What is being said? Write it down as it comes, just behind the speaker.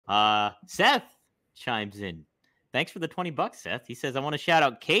Seth chimes in. Thanks for the $20, Seth. He says, I want to shout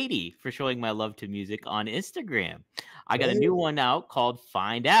out Katie for showing my love to music on Instagram. I got a new one out called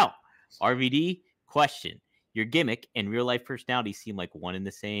Find Out. RVD, question. Your gimmick and real life personality seem like one and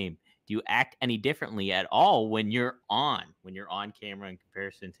the same. Do you act any differently at all when you're on camera in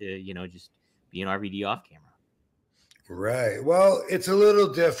comparison to, just being RVD off camera? Right. Well, it's a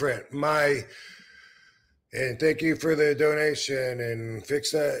little different. And thank you for the donation and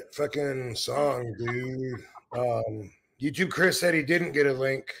fix that fucking song, dude. YouTube Chris said he didn't get a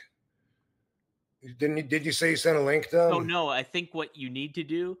link. Did you say you sent a link though? Oh no, I think what you need to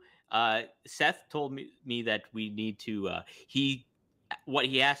do, Seth told me that we need to what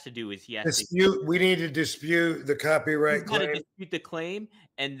he has to do is he has to we need to dispute the copyright claim. To dispute the claim,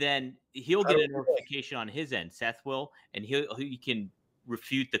 and then he'll get a notification on his end. Seth will, and he can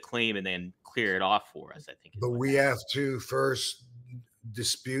refute the claim and then clear it off for us, I think. But we have to first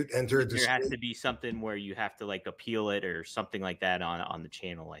enter a dispute. There has to be something where you have to like appeal it or something like that on the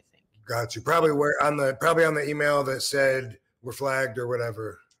channel, I think. Got you. Probably on the email that said we're flagged or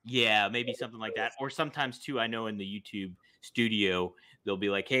whatever. Yeah, maybe something like that. Or sometimes too, I know in the YouTube studio, they'll be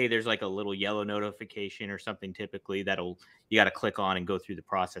like, hey, there's like a little yellow notification or something typically you got to click on and go through the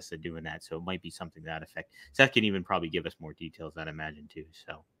process of doing that. So it might be something to that effect. Seth can even probably give us more details, I'd imagine too.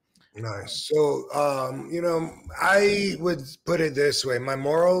 So nice. So, I would put it this way. My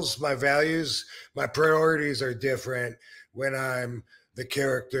morals, my values, my priorities are different when I'm the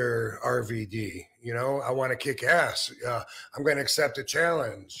character RVD. I want to kick ass. I'm going to accept a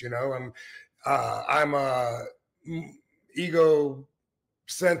challenge. I'm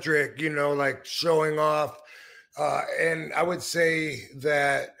egocentric, like showing off. And I would say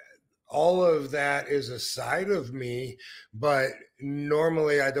that all of that is a side of me, but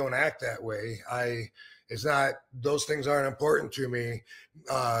normally I don't act that way. Those things aren't important to me.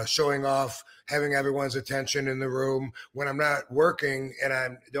 Showing off, having everyone's attention in the room when I'm not working and I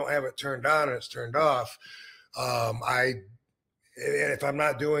don't have it turned on and it's turned off. If I'm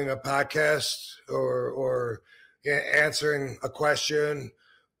not doing a podcast or answering a question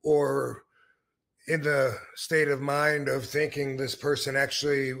or in the state of mind of thinking this person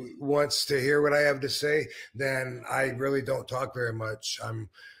actually wants to hear what I have to say, then I really don't talk very much. I'm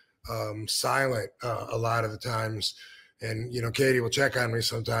silent a lot of the times. And, Katie will check on me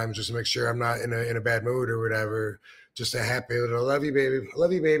sometimes just to make sure I'm not in a bad mood or whatever. Just a happy little, I love you, baby. I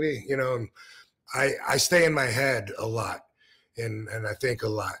love you, baby. And I stay in my head a lot and I think a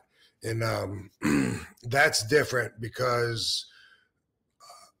lot. And that's different because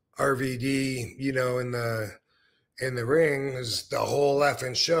RVD, in the ring is the whole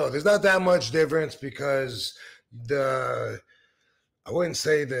effing show. There's not that much difference because I wouldn't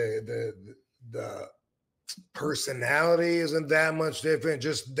say the personality isn't that much different,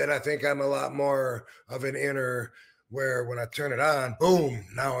 just that I think I'm a lot more of an inner, where when I turn it on, boom,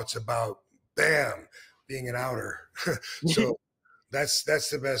 now it's about bam, being an outer. So that's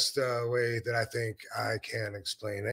the best way that I think I can explain it.